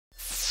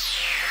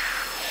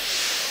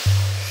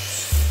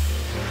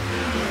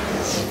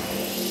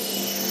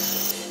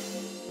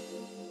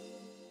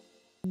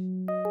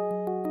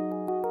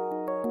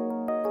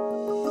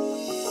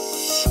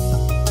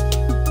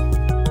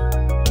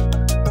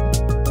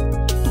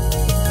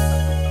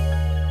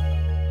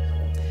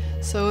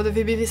So the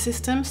VBV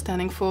system,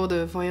 standing for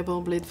the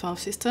Variable Bleed Valve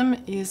System,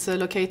 is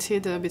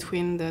located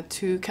between the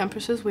two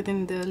compressors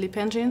within the LEAP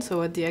engine,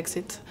 so at the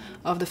exit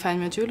of the fan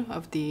module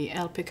of the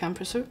LP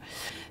compressor.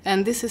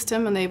 And this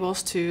system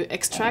enables to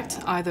extract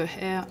either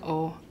air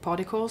or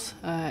particles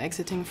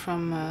exiting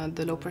from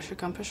the low pressure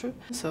compressor.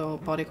 So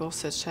particles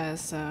such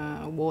as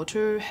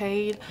water,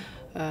 hail,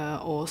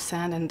 or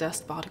sand and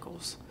dust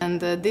particles.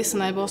 And this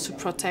enables to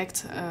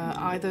protect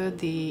either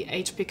the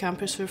HP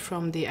compressor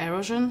from the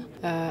erosion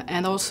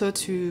and also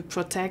to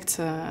protect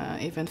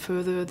even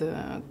further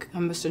the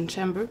combustion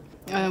chamber.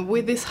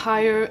 With this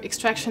higher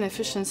extraction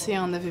efficiency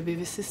on the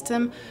VBV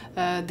system,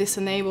 this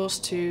enables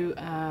to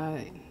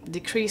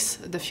decrease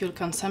the fuel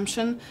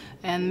consumption,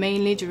 and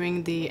mainly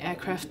during the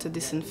aircraft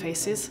descent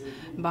phases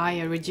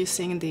by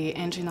reducing the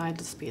engine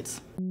idle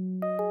speeds.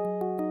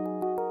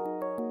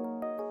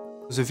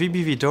 The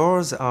VBV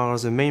doors are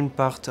the main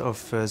part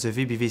of the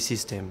VBV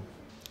system.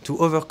 To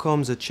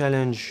overcome the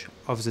challenge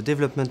of the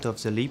development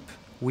of the LEAP,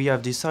 we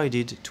have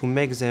decided to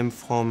make them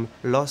from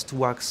lost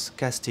wax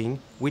casting,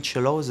 which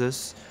allows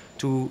us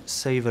to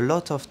save a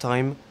lot of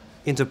time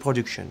in the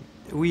production.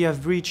 We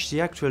have reached the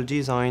actual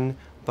design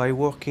by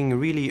working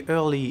really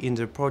early in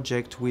the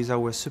project with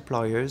our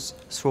suppliers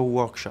through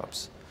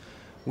workshops.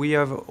 We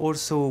have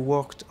also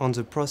worked on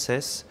the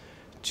process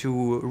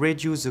to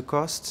reduce the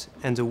cost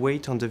and the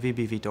weight on the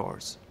VBV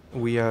doors.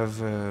 We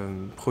have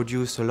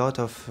produced a lot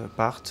of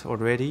parts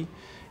already,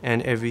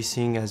 and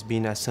everything has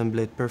been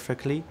assembled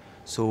perfectly,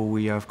 so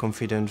we are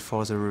confident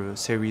for the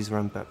series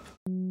ramp-up.